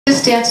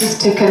This dance is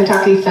to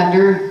Kentucky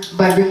Thunder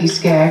by Ricky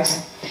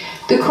Skaggs.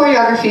 The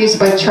choreography is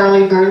by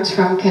Charlie Burns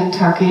from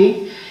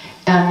Kentucky,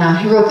 and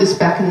he wrote this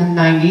back in the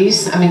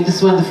 90s. I mean, this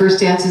is one of the first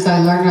dances I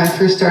learned when I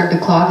first started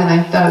to clog, and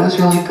I thought it was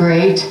really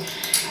great.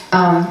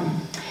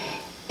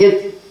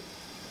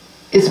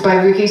 It's by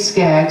Ricky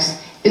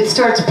Skaggs. It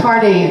starts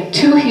part A,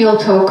 2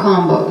 heel-toe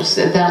combos.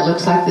 That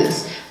looks like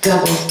this.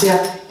 Double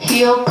step,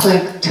 heel,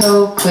 click,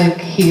 toe, click,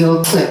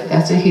 heel, click.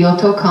 That's a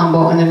heel-toe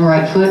combo. And then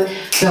right foot,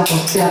 double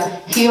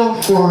step,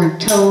 heel, forward,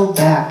 toe,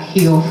 back,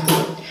 heel,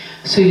 forward.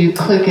 So you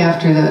click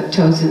after the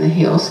toes and the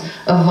heels.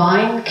 A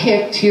vine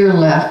kick to your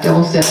left,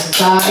 double step,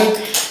 side,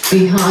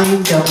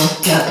 behind, double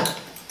step,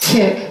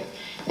 kick,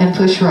 and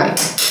push right.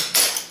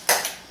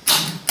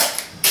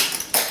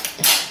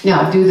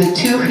 Now do the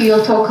 2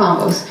 heel-toe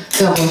combos.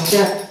 Double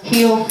step,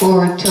 heel,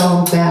 forward,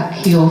 toe, back,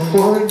 heel,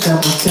 forward,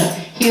 double step,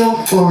 heel,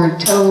 forward,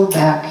 toe,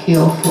 back,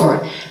 heel,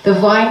 forward. The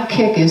vine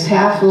kick is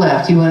half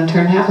left. You want to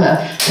turn half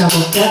left.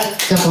 Double step,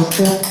 double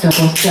step,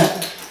 double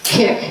step,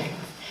 kick,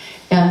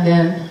 and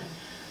then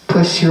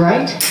push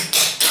right.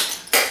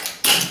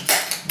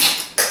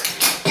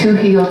 2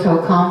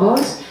 heel-toe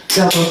combos.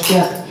 Double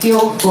step,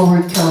 heel,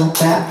 forward, toe,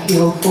 back,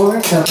 heel,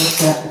 forward, double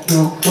step,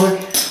 heel, forward.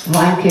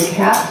 Vine kick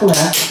half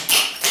left.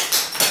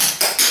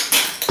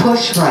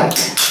 Push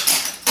right.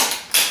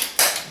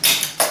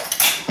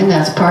 And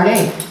that's part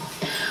A.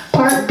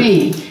 Part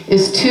B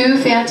is 2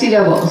 fancy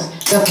doubles.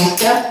 Double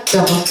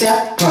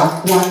step,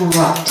 rock 1,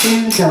 rock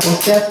 2, double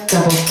step,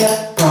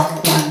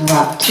 rock 1,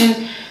 rock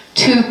 2.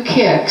 2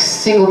 kicks,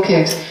 single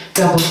kicks,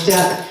 double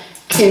step,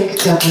 kick,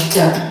 double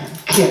step,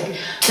 kick.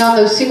 Now on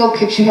those single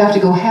kicks you have to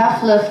go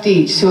half left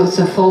each, so it's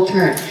a full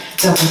turn.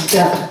 Double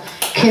step,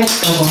 kick,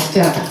 double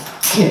step,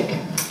 kick.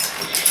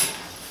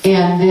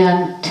 And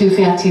then 2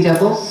 fancy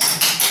doubles.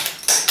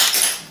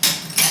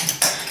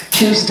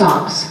 2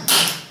 stomps.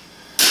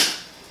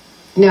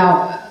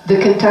 Now, the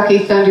Kentucky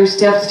Thunder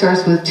step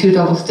starts with 2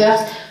 double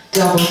steps,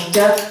 double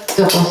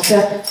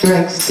step,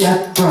 drag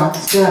step, rock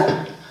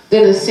step.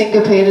 Then a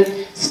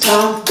syncopated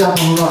stomp,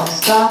 double rock,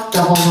 stomp,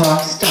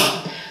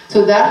 stomp.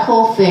 So that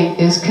whole thing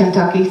is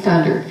Kentucky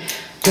Thunder.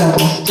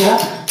 Double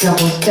step,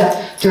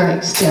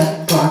 drag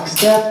step, rock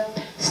step,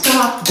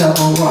 stomp,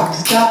 double rock,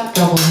 stop.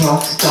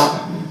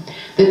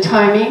 The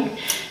timing,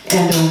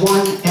 and a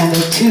 1, and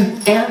a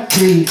 2, and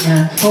 3,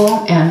 and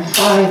 4, and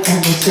 5,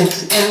 and a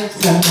 6, and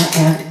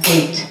 7, and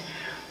 8.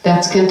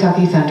 That's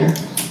Kentucky Thunder.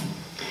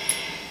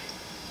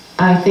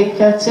 I think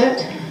that's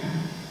it.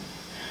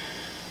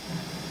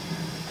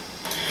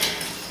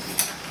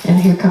 And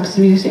here comes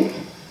the music.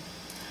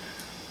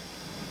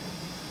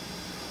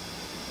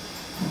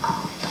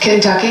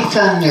 Kentucky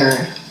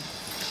Thunder.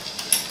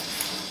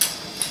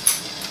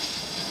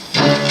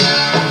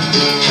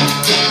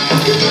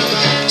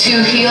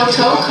 Two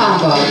heel-toe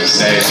combos.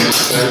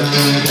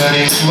 Cut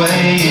its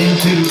way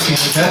into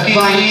Kentucky.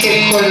 Vine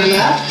kick quarter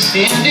left.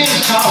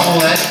 Indians call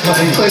that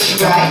place. Push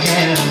right.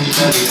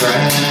 Kentucky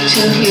grass.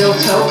 2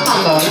 heel-toe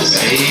combos.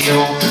 They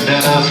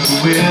opened up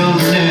the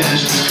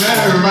wilderness for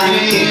courage.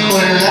 Vine kick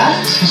quarter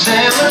left.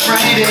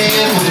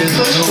 Celebrated with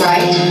Push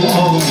right.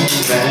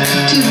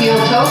 2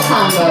 heel-toe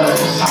combos.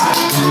 I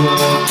grew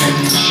up in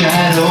the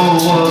shadow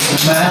of the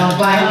mountain.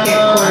 Vine kick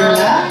quarter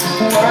left.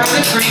 Where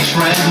the creeks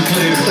ran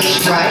clear.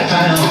 Push right.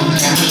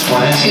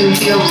 2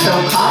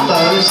 heel-toe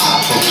combos. My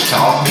folks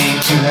taught me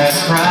to have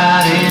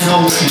pride in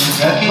old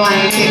Kentucky.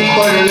 Vine kick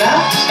quarter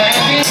left.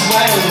 And it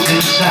wails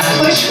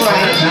inside. Push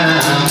right.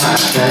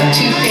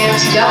 2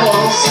 fancy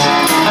doubles.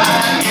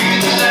 I hear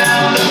the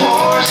sound of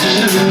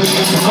horses moving.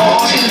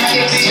 2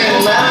 kicks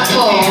turn left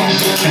full.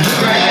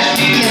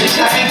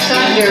 Kentucky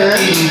Thunder.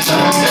 2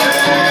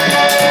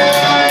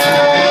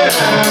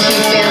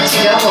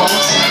 fancy doubles.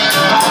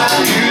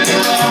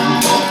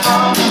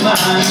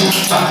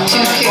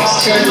 2 kicks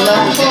turn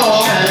left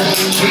full.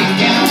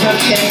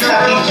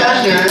 Kentucky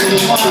Thunder.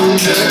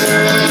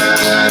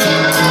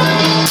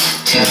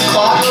 2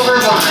 clog over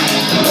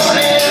vines.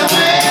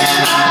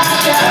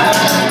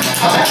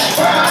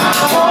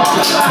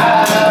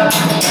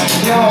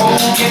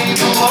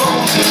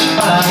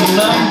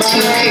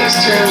 2 kicks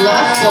turn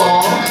left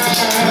full.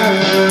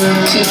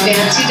 2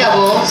 fancy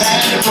doubles.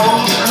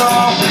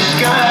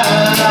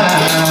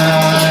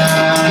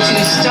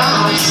 2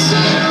 stomps.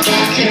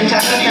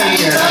 Kentucky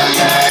Thunder.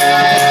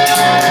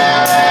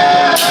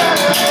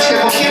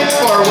 Triple kick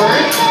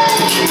forward.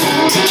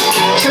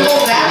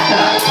 Triple back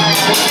up.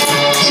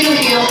 2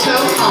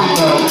 heel-toe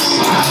combos.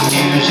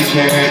 Music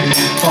carried me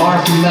far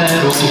from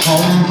that old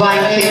home.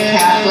 Vine kick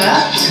half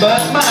left.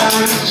 But my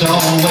roots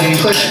always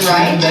Push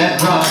right.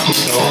 that rocky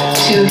soul.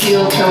 2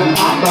 heel-toe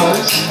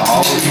combos.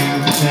 All you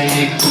can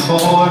take the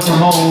boy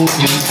from old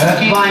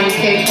Kentucky. Vine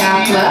kick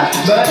half left.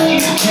 But you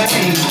can't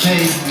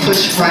take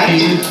Push right.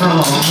 it from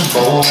the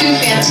boy. 2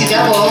 fancy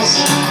doubles.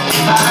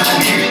 I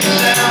hear the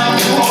sound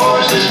of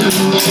horses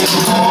moving. 2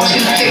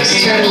 kicks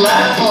turn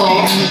left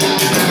full.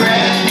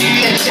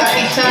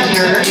 Kentucky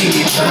Thunder.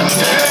 2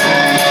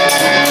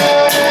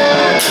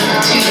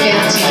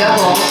 fancy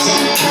doubles.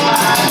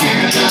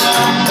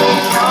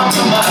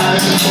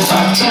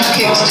 2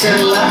 kicks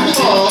turn left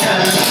full.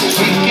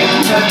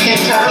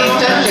 Kentucky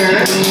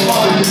Thunder.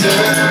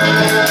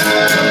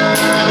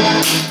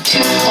 2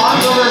 clog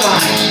over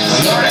vines.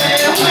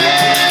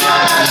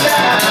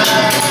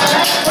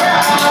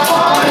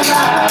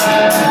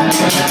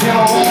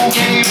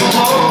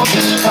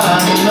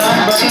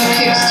 2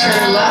 kicks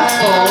turn left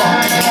full.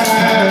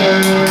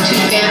 2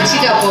 fancy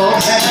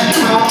doubles.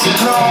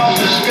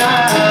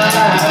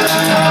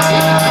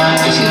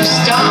 2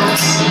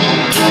 stomps.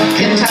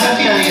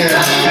 Kentucky Thunder.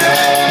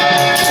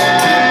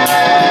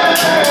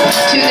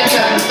 2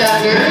 Kentucky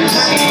Thunders.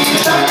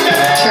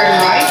 Turn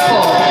right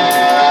full.